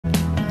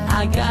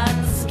I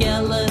got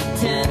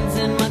skeletons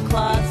in my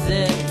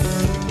closet.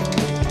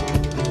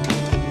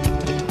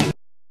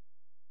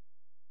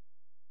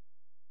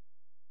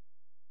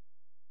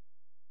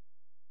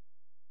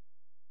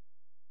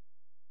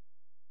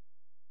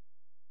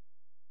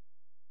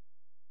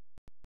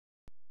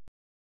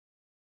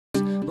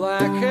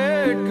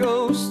 Black-haired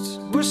ghosts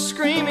were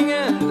screaming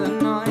in the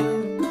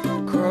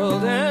night,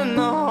 curled in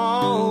the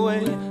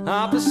hallway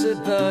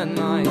opposite the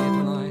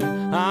nightlight.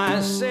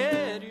 I said,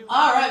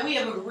 all right, we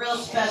have a real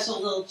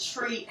special little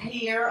treat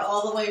here,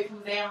 all the way from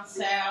down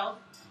south.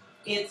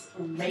 It's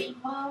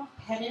RaYVoN,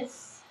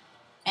 PeTTi,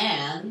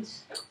 and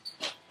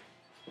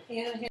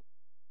Anna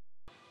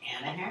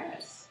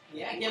Harris.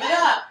 Yeah, give it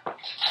up.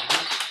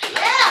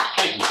 Yeah.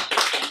 Thank you.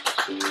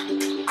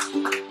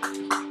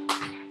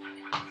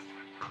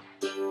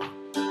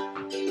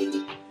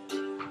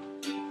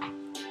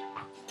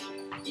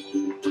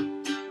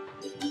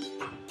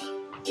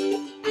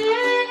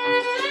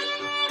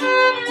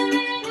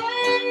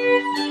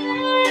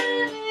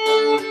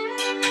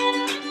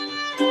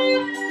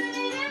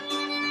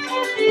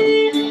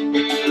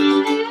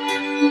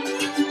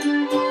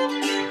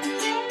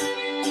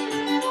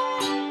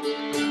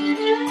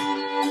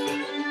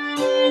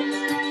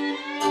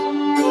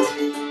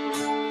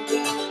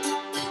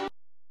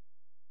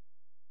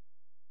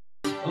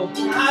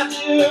 I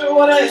do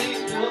what I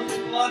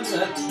filthy blood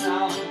that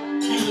town.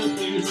 You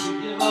refused to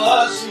give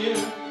us you.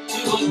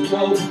 She was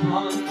broken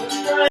on the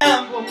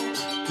scramble,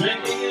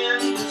 drinking in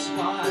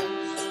despise,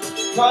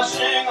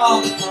 crushing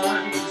all the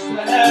times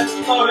that had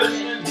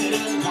flourished in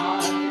his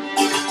eyes.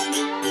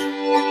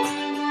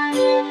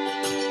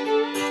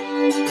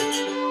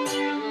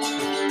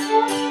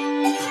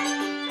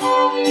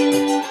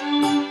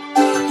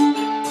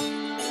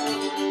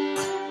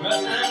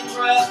 Breath and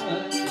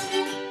breathless,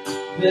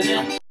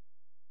 bidding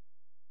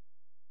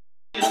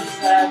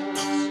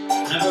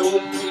never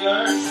with the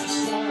urge to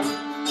swim.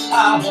 I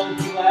hope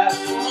you last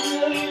for a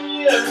million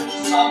years,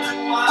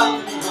 loving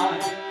wild and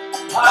high.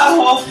 I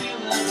hope you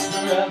live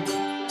forever,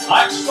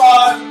 like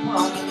stars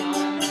upon the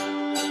night.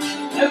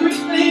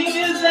 Everything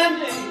is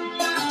ending,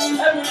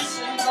 every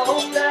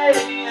single day,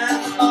 and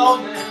the old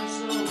man's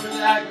silver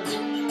dagger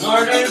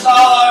murders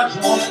all our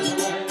joys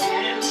away.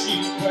 And she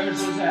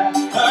curses at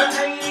her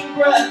hanging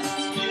breath,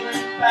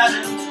 feeling fat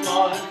and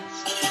large,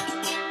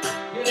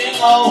 getting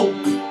old.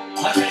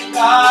 I thank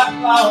God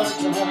flowers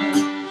to her.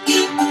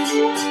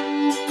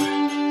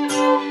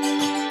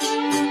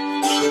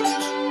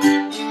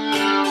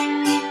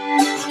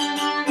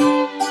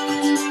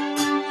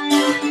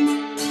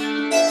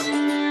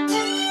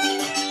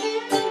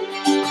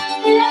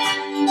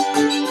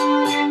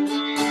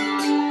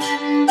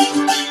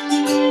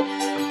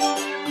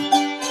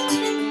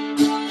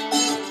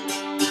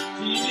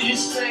 TV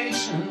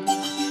stations,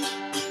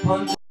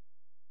 punch.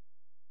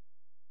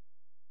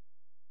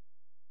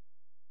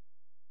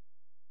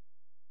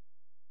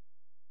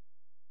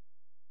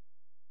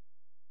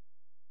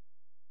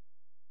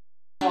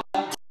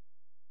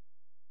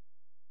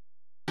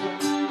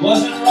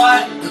 Wasn't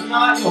right, but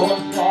not your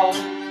fault.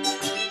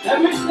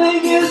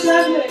 Everything is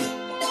ending,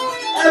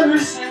 every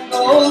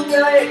single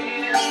day,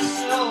 and the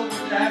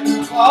silver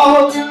dagger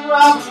falls and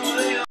Robin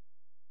Williams.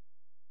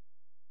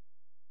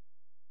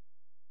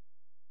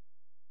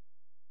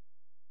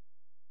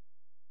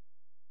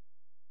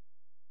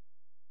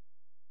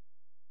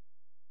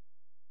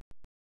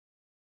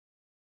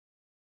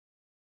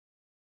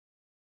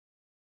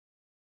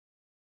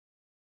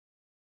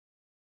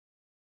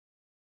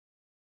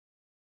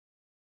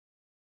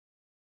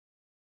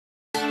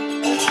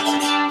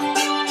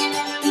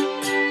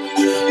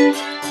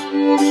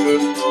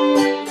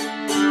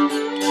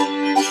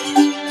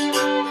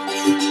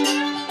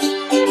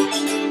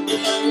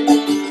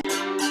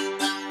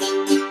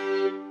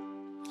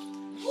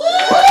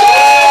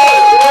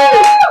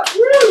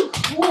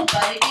 Cool,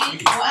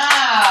 baby.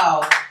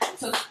 Wow.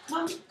 So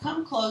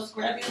come close,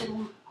 grab your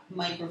little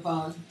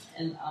microphone,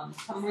 and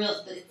come real.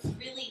 It's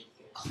really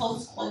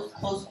close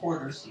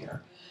quarters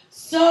here.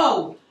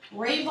 So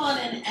RaYVoN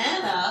and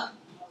Anna,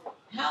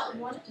 how? You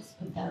want to just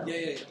put that over?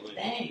 Yeah.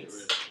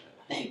 Thanks.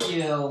 Thank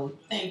you.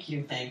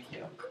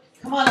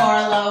 Come on,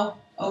 Arlo,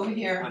 over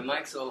here. My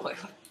mic's all the way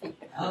up.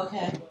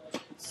 Okay.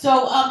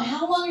 So,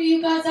 how long are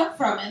you guys up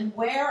from, and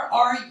where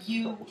are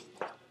you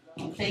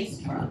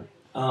based from?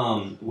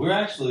 We're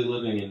actually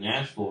living in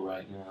Nashville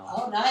right now.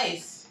 Oh,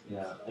 nice.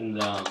 Yeah,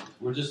 and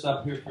we're just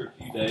up here for a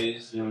few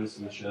days doing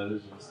some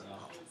shows and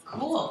stuff.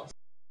 Cool.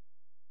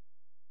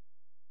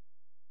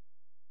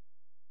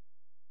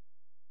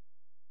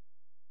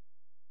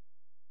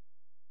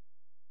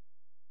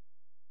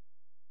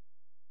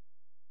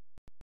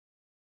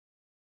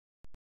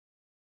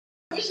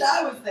 I wish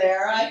I was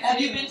there. Have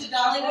you been to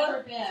Dollywood? I've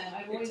never been.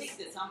 I've always.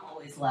 I'm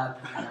always loud.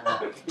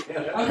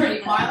 I'm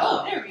pretty quiet.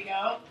 Oh, there we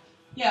go.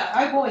 Yeah,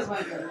 I've always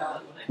wanted to go to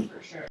Dollywood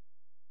for sure.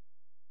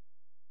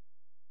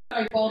 I'm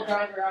not a bold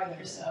driver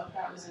either, so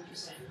that was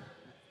interesting.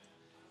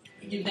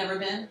 You've never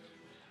been?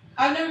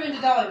 I've never been to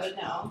Dollywood,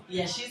 no.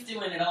 Yeah, she's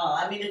doing it all.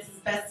 I mean, it's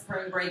the best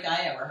spring break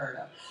I ever heard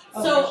of.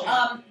 Oh, So, for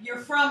sure. you're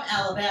from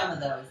Alabama,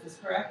 though, is this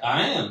correct?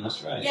 I am.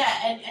 That's right. Yeah,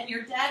 and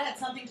your dad had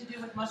something to do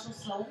with Muscle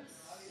Shoals?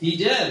 He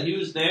did. He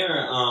was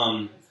there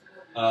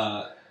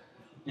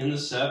in the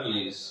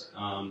 70s.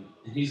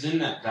 He's in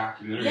that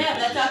documentary. Yeah,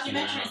 that just came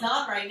documentary's out.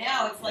 on right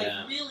now. It's like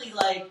Yeah. really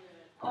like,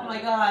 oh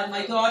my God,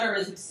 my daughter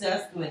is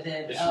obsessed with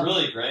it. It's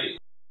really great.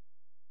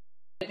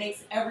 It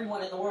makes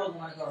everyone in the world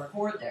want to go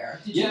record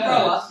there. Did you Yes.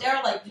 grow up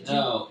there? Like, did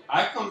No,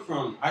 I come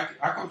from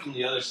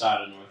the other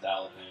side of North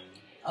Alabama.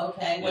 you?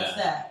 Okay, what's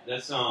Yeah. that?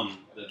 That's the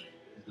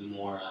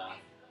more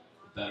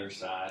better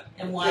side.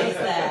 And why is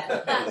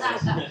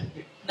that?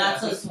 Not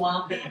so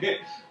swampy.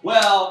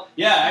 Well,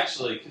 yeah,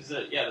 actually, because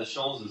the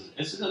Shoals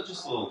it's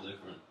just a little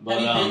different.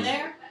 But, Have you been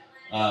there?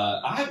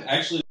 I've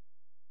actually.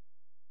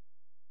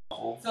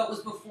 So it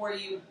was before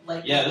you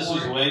like. Yeah, were this was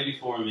born? way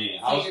before me.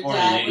 So I was your born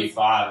dad in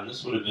 '85, and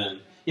this would have been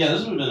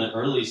the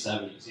early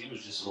 '70s. He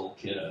was just a little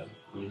kiddo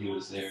when he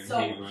was there So,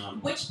 hanging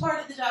around. which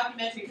part of the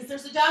documentary? Because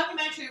there's a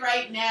documentary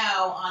right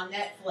now on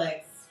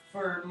Netflix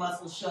for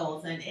Muscle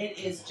Shoals, and it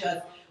is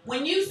just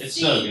when you It's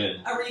see so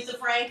good. Aretha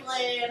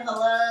Franklin,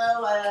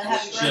 hello,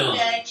 happy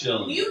birthday.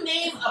 Chilling. You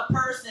name a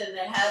person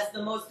that has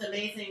the most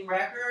amazing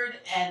record,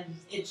 and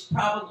it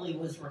probably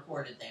was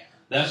recorded there.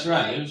 That's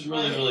right. It was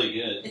really, really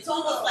good. It's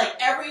almost like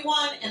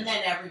everyone and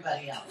then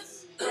everybody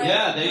else.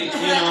 Yeah,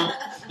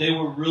 they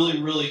were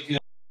really, really good.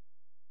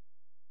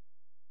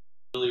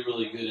 Really,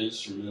 really good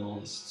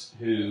instrumentalists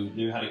who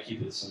knew how to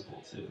keep it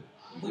simple too.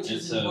 Which And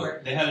is so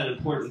important. they had an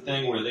important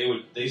thing where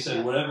they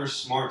said whatever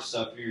smart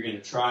stuff you're going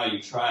to try,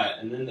 you try it,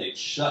 and then they'd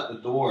shut the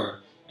door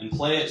and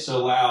play it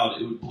so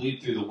loud it would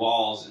bleed through the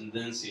walls, and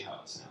then see how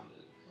it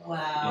sounded. Wow,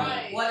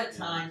 Right. what a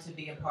time to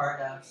be a part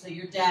of. So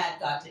your dad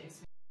got to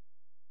experience.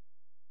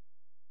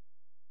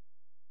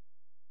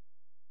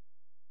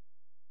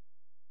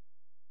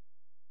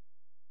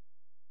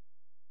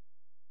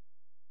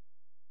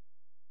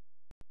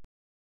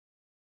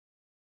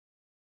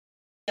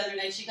 The other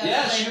night she got to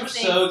Yeah, play she the was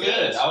same so stage.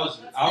 good. I was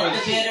At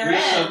the bitter we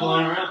were so end.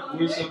 blown around.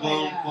 We were so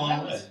blown That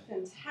away. was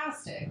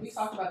fantastic. We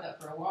talked about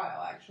that for a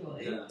while,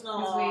 actually. Yeah.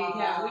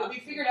 'Cause we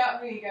figured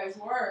out who you guys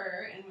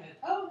were and went,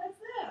 oh,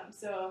 that's them.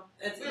 So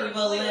That's we were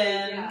Eva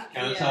Lynn. yeah.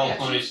 Can I tell a Yeah,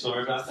 funny she-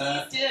 story about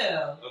that? Please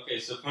do. Okay,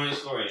 so funny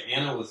story.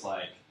 Anna was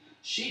like,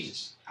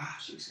 she's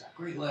got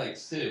great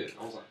legs too. And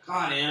I was like,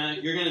 God,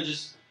 Anna, you're gonna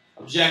just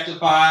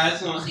objectify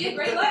us. She had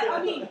great life.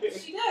 I mean,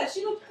 she does.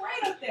 She looked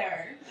great up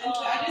there. And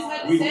I just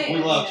had to We say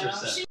it. loved you her know?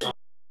 set.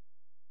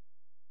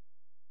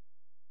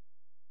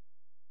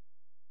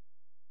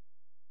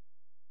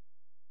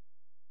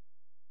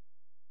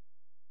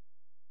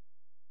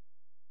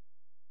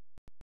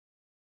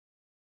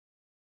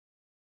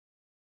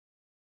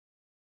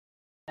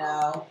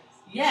 No.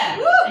 Yeah.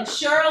 And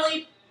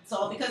Shirley, it's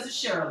all because of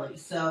Shirley.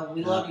 So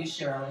we love you,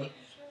 Shirley.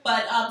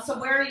 But so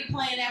where are you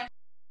playing after?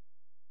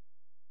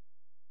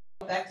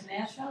 Back to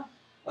Nashville?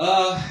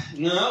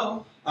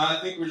 No. I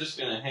think we're just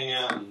gonna hang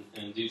out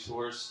and do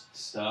tourist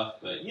stuff.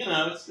 But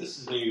this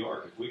is New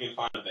York. If we can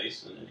find a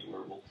basement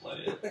anywhere, we'll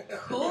play it.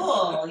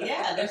 Cool.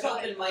 Yeah. There's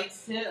open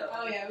mics too.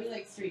 Oh, yeah, we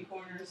like street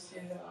corners, too.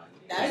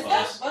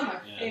 That's one of my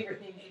Yeah. favorite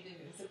things to do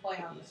is to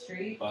play on the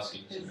street.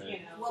 Busking's 'Cause,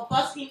 great. Well,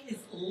 busking is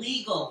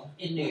legal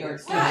in New York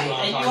City, Right.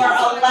 and That's you what are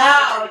I'm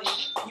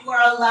allowed. You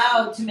are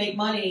allowed to make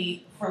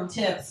money from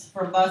tips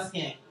from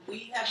busking.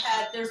 We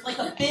have there's like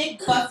a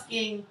big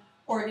busking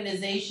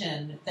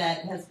organization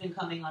that has been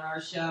coming on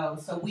our show,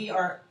 so we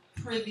are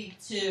privy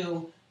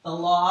to the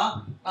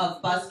law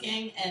of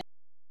busking and.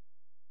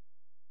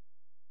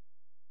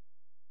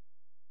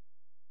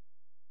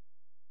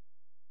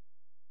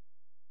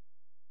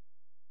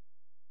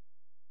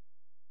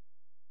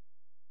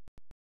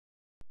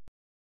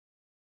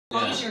 As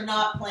long as you're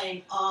not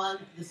playing on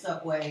the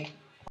subway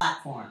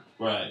platform.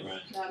 Right.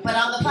 But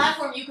on the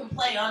platform, you can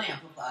play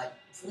unamplified.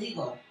 It's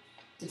legal.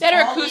 It's Better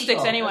all acoustics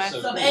legal. anyway.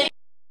 So So cool. any,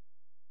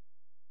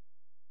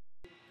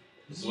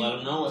 Just let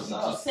them know what's you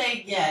up. just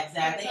say, yeah,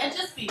 exactly, and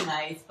just be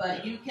nice.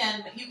 But you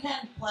can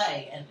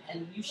play,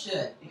 and you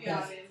should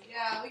because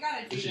Yeah, we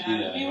gotta do We should that. do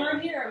that, I mean, yeah. we're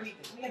here.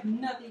 We have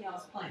nothing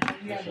else planned.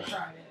 We That's gotta right.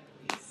 try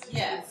it at least.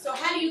 yeah. So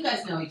how do you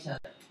guys know each other?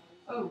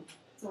 Oh,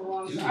 it's a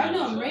long Dude, story. I've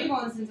known sorry.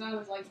 RaYVoN since I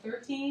was like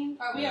 13.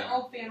 We have Yeah.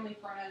 old family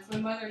friends. My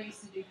mother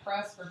used to do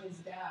press for his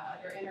dad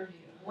or interview.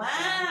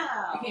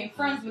 Wow. Became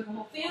friends with the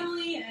whole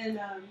family, and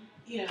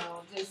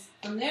just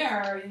from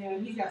there,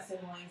 he's got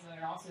siblings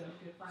that are also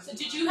good friends. So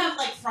did you have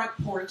like front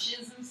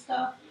porches and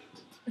stuff?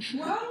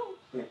 Well,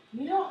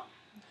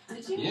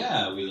 did you?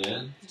 Yeah, we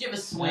did. Did you have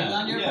a swing Yeah,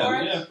 on your yeah,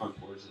 porch? We had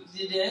front porches.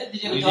 You did?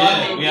 Did you have We a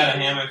dog? did. We had a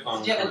hammock on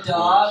Did you have a the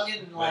dog porch.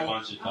 and We had like? a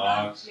bunch of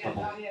dogs. Yeah,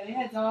 couple- yeah, they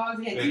had dogs.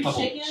 They We had had a two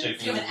couple chickens.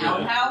 Did you have an yeah.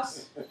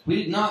 outhouse? We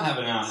did not have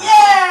an outhouse.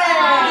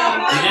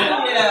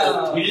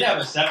 Yeah. We did have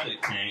a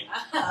septic tank.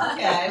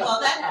 Okay, well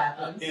that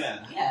happens.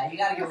 Yeah. Yeah, you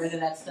got to get rid of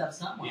that stuff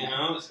somewhere.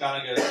 It's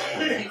gotta go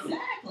somewhere.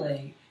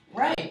 Exactly.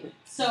 Right.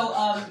 So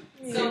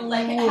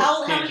like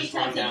how Can't many just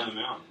run times? down the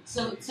mountain.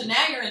 So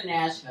now you're in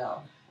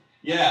Nashville.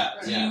 Yeah.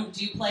 Do Yeah.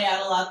 you play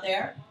out a lot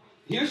there?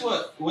 Here's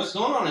what's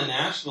going on in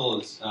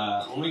Nashville is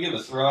let me give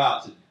a throw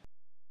out to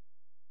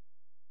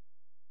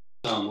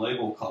some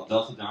label called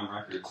Delta Dime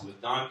Records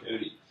with Don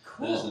Cody.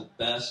 Cool. That is the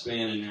best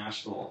band in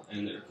Nashville,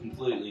 and they're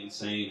completely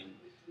insane.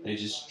 They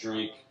just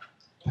drink,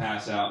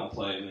 pass out, and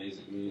play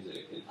amazing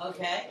music.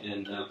 Okay.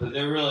 And but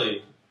they're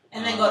really.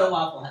 And then go to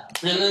Waffle House.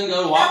 And then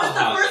go to Waffle House.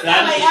 That was the first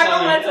time I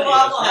ever went to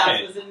Waffle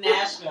House. Was in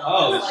Nashville.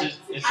 Oh, I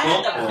it's had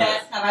built the for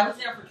best it. time. I was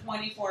there for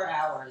 24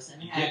 hours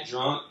and You had. get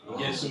drunk, you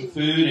get some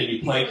food, and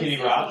you play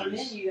Kenny Rogers.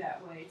 Menu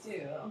that way too.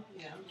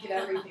 You know, get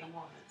everything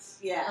once.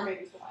 Yeah. Or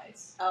maybe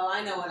twice. Oh,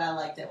 I know what I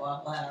liked at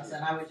Waffle House,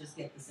 and I would just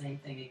get the same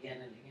thing again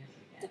and again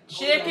and again.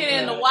 Chicken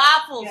and the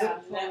waffles. Yeah,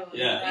 totally.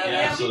 Yeah, We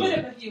absolutely.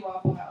 put up a few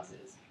Waffle Houses.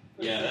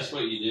 Yeah, that's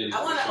what you do.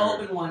 I want to for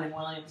sure. open one in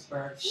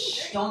Williamsburg.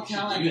 Shh, don't You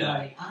tell should do that.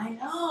 anybody. I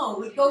know. It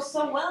would go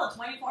so well.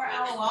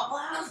 24-hour Waffle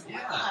House? Come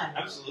Yeah, on.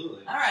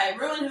 absolutely. All right,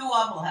 Rew-who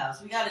Waffle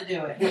House. We got to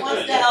do it. Who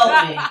wants to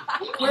help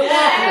me? We're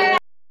Yeah.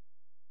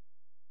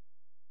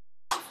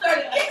 Start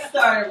a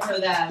Kickstarter for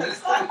that or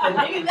something.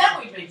 Maybe then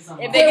we make some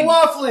If money. they can-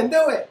 waffling,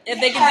 do it.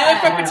 If they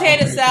can do it for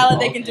potato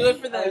salad, they can do it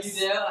for Oh, you this.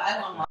 do? I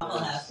want Waffle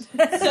House.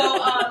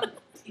 So,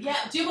 yeah,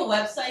 do you have a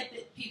website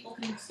that people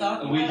can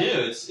stalk you We at? do.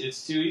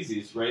 It's too easy.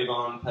 It's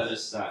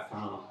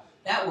RaYVoN.com.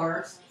 That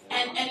works.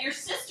 And your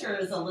sister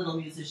is a little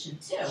musician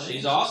too. She's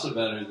isn't also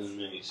better than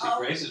me. Oh.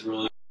 Grace is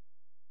really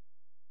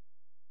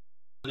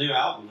new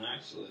album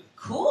actually. she?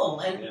 Cool.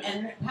 And Yeah.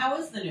 and how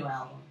is the new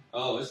album?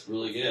 Oh, it's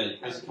really good.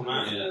 It hasn't come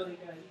out It's yet. really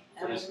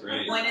good. It's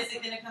great. When is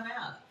it going to come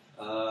out?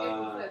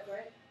 Right?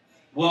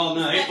 Well,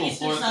 no, Is that April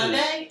Easter 4th is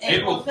Sunday?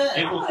 April 5th.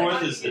 April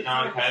 4th is the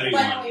Don Cody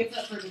Why don't one. we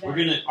flip for today? We're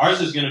gonna ours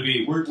is gonna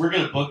be we're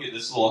gonna book it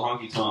this little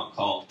honky tonk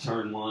called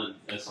Turn One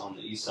that's on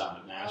the east side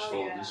of Nashville.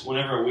 Oh, yeah. Just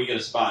whenever we get a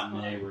spot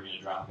in May, we're gonna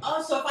drop it.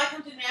 Oh, so if I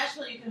come to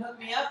Nashville, you can hook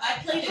me up. I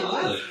played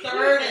Absolutely. at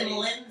 3rd and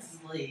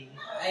Lindsley.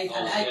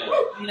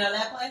 You know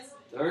that place?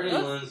 Third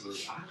and Lindsley.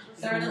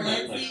 3rd and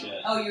That place Lindsley.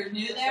 yet. Oh, you're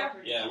new there?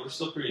 Yeah, we're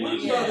still pretty Wooten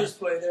new. Yeah. Brothers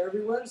play there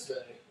every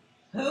Wednesday.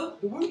 Who?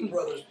 The Wooten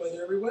Brothers play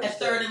there every Wednesday.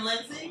 At 3rd and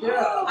Lindsay?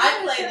 Yeah.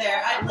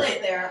 I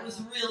played there. It was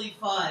really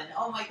fun.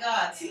 Oh my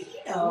God. See,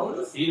 he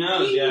knows. He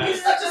knows, yeah.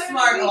 He's such a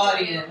smart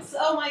audience.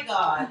 Oh my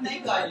God.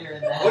 Thank God you're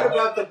in that. What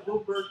about the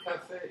Bluebird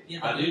Cafe?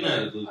 I do know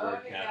the Oh, Bluebird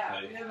yeah,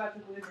 Cafe. we know about the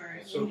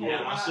blueberry. So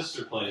Yeah, my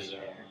sister plays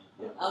there.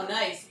 Oh,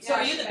 nice. So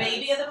are you the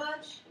baby of the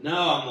bunch? No,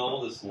 I'm the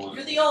oldest one.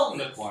 You're the I'm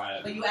the oldest.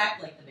 quiet. But you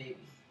act like the baby.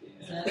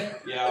 Is Yeah. that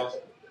it? Yeah.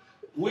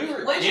 We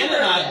were. When's your Anna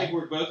and I birthday? think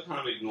we're both kind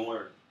of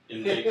ignored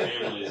in big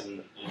families.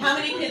 And How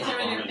many kids are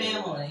in your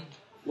family?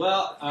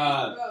 Well,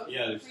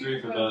 yeah, there's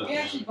 3 for both. We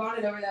actually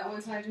bonded over that one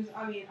time because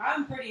I mean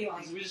I'm pretty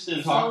like We just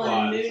didn't talk a sullen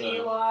lot. and moody a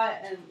So. lot,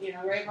 and you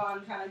know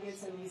RaYVoN kind of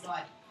gets in these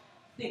like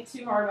think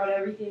too hard about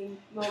everything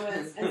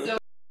moments, and so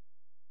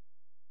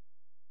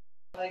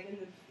like in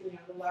the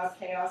the loud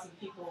chaos of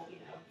people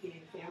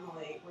being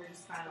family, we're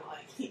just kind of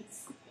like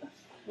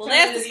Well,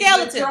 that's the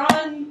skeleton.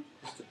 Drawn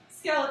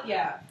skeleton,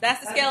 yeah.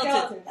 That's the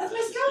skeleton. That's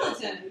my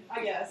skeleton,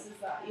 I guess. Is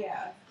that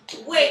yeah?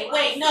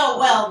 Wait, no,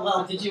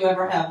 well, did you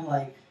ever have,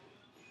 like,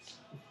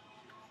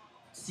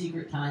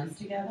 secret times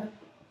together?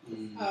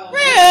 Oh.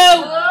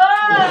 Rew!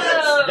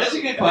 That's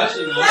a good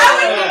question. Though. That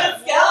would be Yeah. the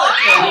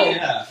skeleton!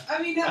 Yeah. I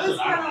mean, that That's was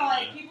what I kind of wanna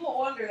like, know. people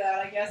wonder that,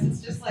 I guess. It's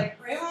just like,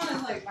 RaYVoN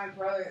is like my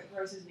brother that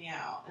grosses me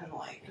out. And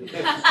like, like We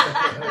were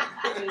talking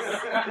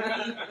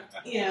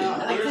today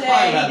about he did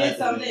that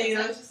something today.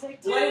 and I was just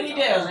like, What did he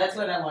do? That's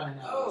what I want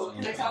to know. Oh,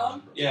 can I tell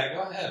him? Yeah,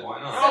 go ahead. Why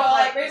So not?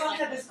 like, RaYVoN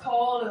had this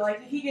cold and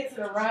like, if he gets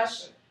in a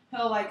rush,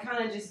 he'll like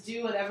kind of just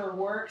do whatever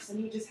works. And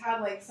he just had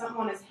like something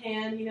on his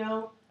hand,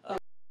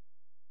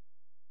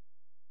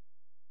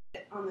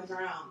 on the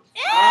ground.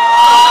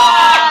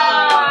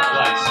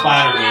 Like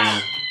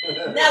Spider-Man.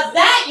 Now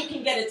that you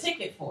can get a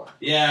ticket for.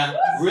 Yeah.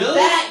 Really?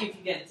 That you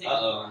can get a ticket for.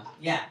 Uh-oh.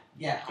 Yeah.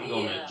 I'm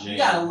going to jail. You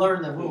gotta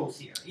learn the rules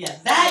here. Yeah,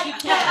 that you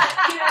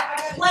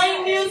can.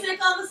 Playing music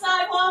on the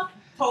sidewalk,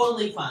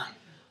 totally fine.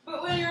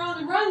 But when you're on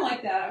the run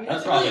like that, I mean, That's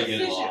it's a really probably a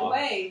good efficient law.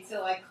 way to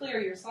like clear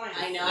your sinus.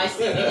 I know, I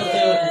see people do it.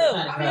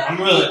 It's kind of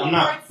gross. I'm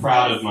not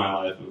proud of my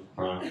life of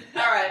crime.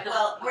 Alright,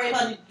 well,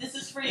 RaYVoN, this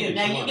is for you.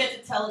 Now you get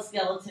to tell a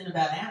skeleton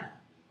about Anna.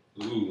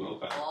 Ooh,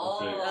 okay.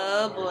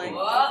 Oh, boy.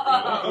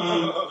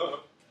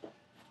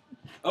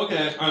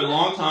 Okay, a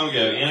long time ago,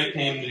 Anna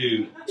came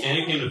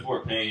to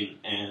Fort Payne,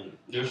 and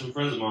there's some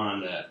friends of mine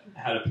that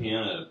had a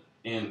piano,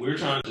 and we were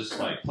trying to just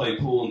like play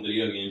pool and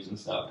video games and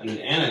stuff. And then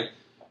Anna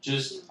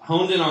just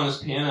honed in on this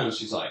piano, and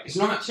she's like, "It's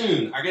not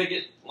tuned. I gotta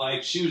get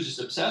like." She was just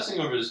obsessing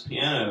over this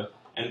piano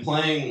and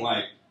playing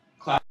like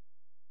classical.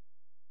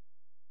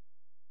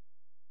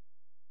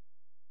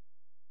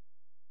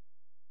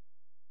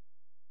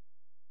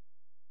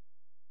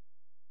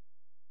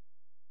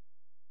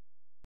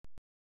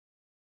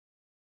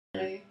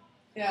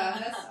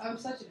 Yeah, I'm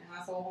such an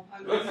asshole.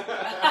 When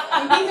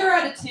things are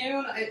out of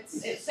tune, it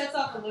sets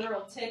off a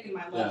literal tick in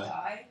my left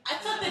eye. I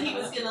thought that he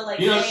was gonna like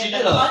You know, say she the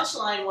did a-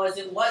 punchline was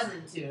it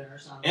wasn't tuned or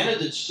something. Anna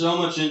did so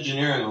much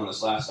engineering on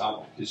this last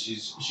album because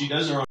she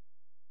does her own.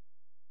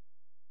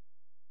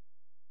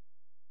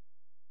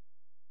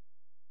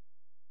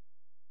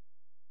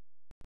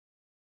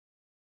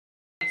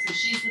 So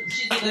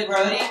good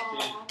roadie?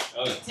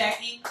 Oh, yeah.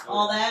 Techie?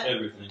 All that?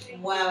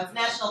 Everything. Wow, it's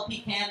National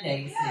Pecan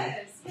Day, you see.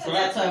 Yes. So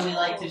that's why we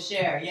like to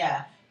share,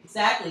 yeah.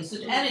 Exactly. So,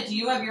 Anna, do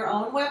you have your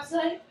own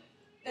website?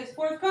 It's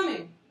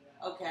forthcoming.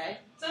 Okay.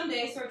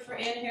 Someday, search for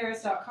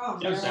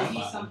AnnaHarris.com. Yeah, There will sound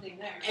be file. something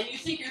there. And you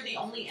think you're the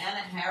only Anna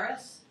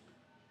Harris?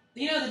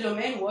 You know, the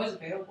domain was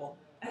available.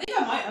 I think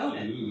I might own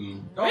it.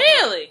 Ooh.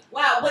 Really?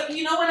 Wow, but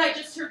you know what I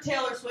just heard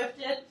Taylor Swift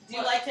did? Do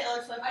you like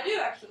Taylor Swift? I do,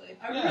 actually.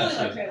 I Yeah, really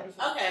sure. like Taylor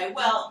Swift. Okay,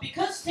 well,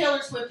 because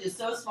Taylor Swift is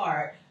so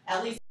smart,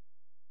 at least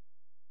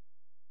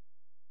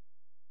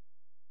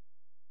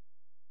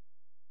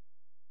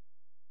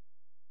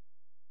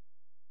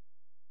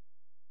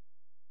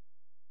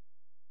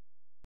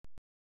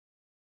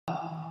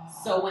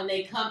so when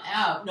they come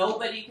out,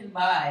 nobody can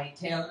buy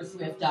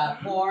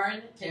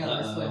TaylorSwift.porn,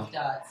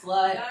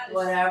 TaylorSwift.slut,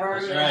 whatever.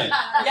 That's right.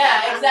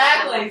 Yeah,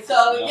 exactly.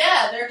 So Yeah.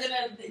 yeah, they're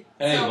gonna.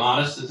 Hey, so,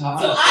 modest to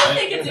top. so I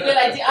think it's a good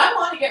idea. I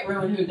want to get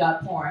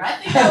rew-who-porn. I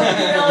think that would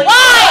be really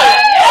Why?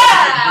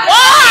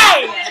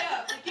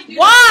 good. Yeah.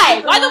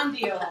 Why? Why the?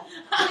 Deal.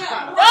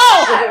 No!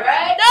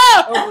 Right?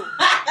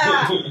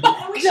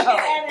 No! We should get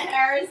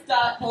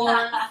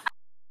AnnaHarris.porn.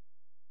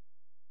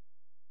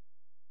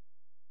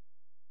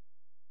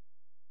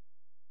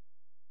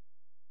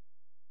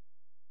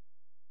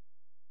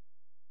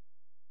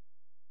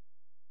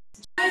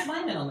 That's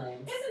my middle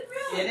name. Is it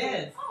really?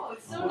 It is. Oh,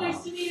 it's so Wow.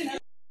 nice to meet you.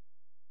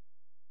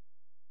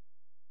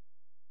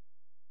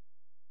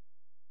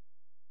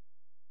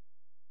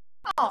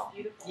 Oh.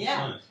 Beautiful.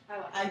 Yeah, Nice. I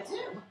like I it.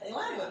 do.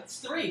 Wow, it's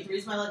 3. 3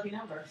 is my lucky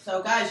number.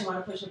 So, guys, you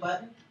want to push a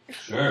button?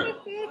 Sure. Go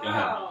ahead.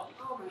 Wow.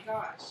 Oh my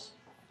gosh.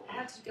 I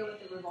have to go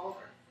with the revolver.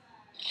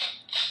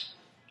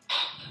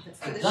 It's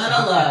the gun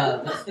of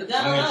love. It's the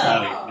gun I'm of gonna try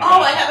love. to-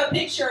 Oh, I have a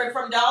picture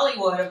from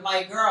Dollywood of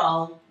my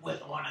girl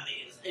with one of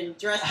these, and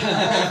dressed in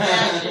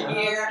old-fashioned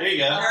gear. There you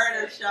go. Her and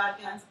her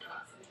shotguns.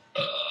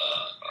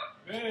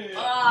 Hey.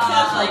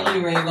 Sounds like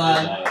you, RaYVoN.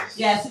 Nice.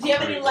 Yeah, so do you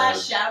have any Pretty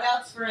last good.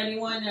 shout-outs for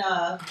anyone?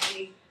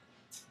 Any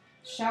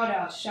Shout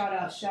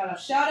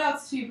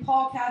outs to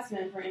Paul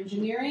Katzman for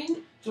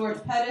engineering,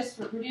 George Pettis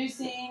for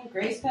producing,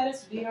 Grace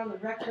Pettis for being on the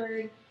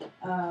record,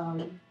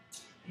 and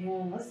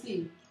let's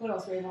see, what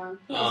else, RaYVoN?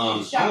 Who else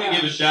needs a I'm shout gonna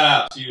out? give a shout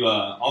out to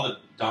all the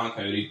Don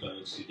Coyote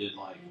folks who did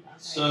like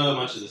so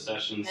much of the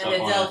session and stuff the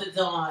on it. Delta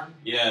Dawn.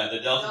 Yeah, the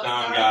Delta Delta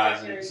Don Dawn guys,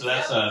 and Records, so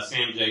that's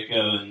Sam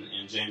Jaco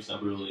and James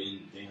Duberly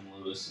and Dan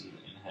Lewis and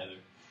Heather,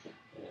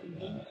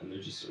 and they're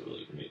just a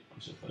really great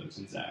bunch of folks,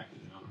 and Zach, the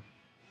drummer.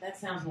 That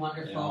sounds They all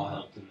wonderful.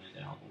 helped and made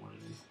the album what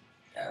it is.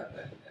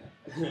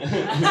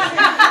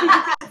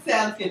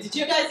 Sounds good. Did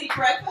you guys eat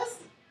breakfast?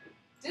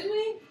 Did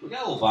we? We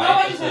got a little Oh, I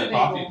bite just at had the a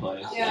coffee bagel.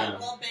 place. Yeah.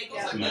 Well, bagels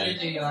Yeah. are good in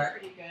New York.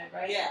 Pretty good,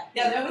 right? Yeah.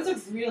 Yeah, that was a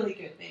really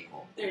good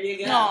bagel. There you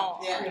go. No.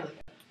 Yeah. Really good.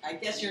 I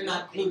guess you're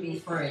not gluten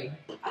free.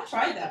 I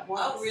tried that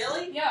once. Oh,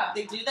 really? Yeah,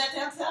 They do that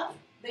down south?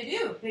 they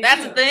do. They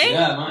That's do. a thing?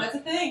 Yeah, mine. That's a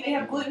thing. They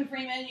have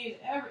gluten-free menus.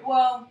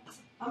 Well,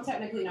 I'm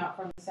technically not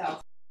from the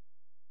South.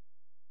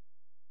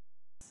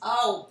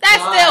 Oh, That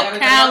God, still every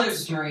counts.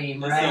 mother's dream,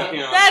 That's right? not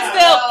count. That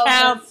still Well,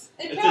 counts.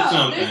 It It's counts.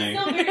 its own There's thing.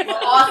 still very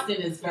Well, Austin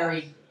is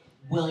very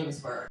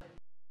Williamsburg.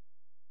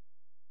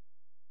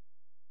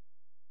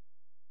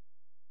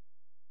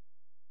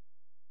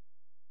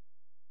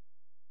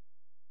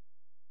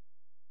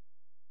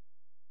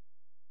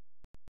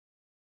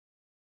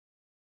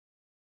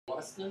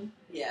 Austin?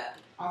 Yeah.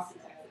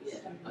 Austin,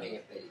 Texas.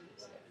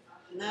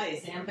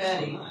 Nice, Aunt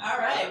Betty. All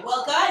right.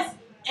 Well, guys,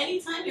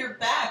 anytime you're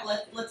back,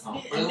 let's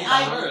meet. Oh,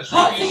 I sure. hope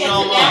Thank to you get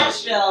so to much.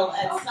 Nashville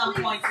at some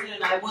point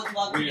soon. I would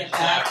love to We're get just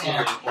back there.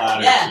 absolutely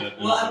flattered. Yeah. to have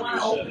been Well, I on want your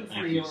to show. open for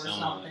Thank you or so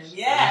something. much.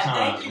 Yeah. Anytime,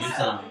 Thank you so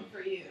anytime. much.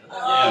 For you.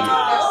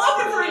 Yeah, We're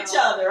looking for each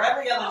other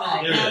every other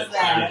night. There it How's is,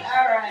 that? there it is.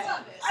 All right.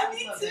 Love it. I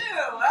me Love too.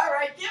 it. All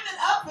right. Give it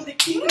up for the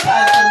cutie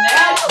guys from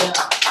Nashville.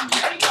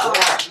 There you go.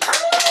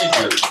 Thank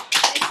you.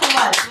 Thanks so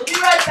much. We'll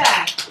be right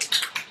back.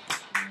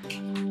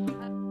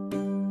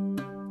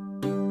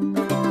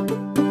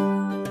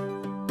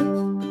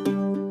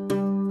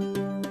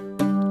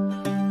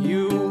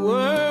 You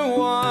were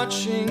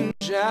watching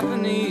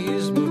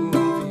Japanese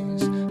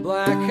movies,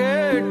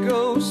 black-haired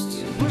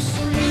ghosts were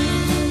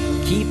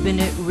Keeping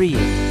it real,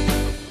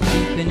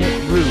 keeping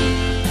it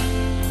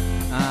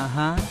rude. Uh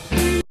huh.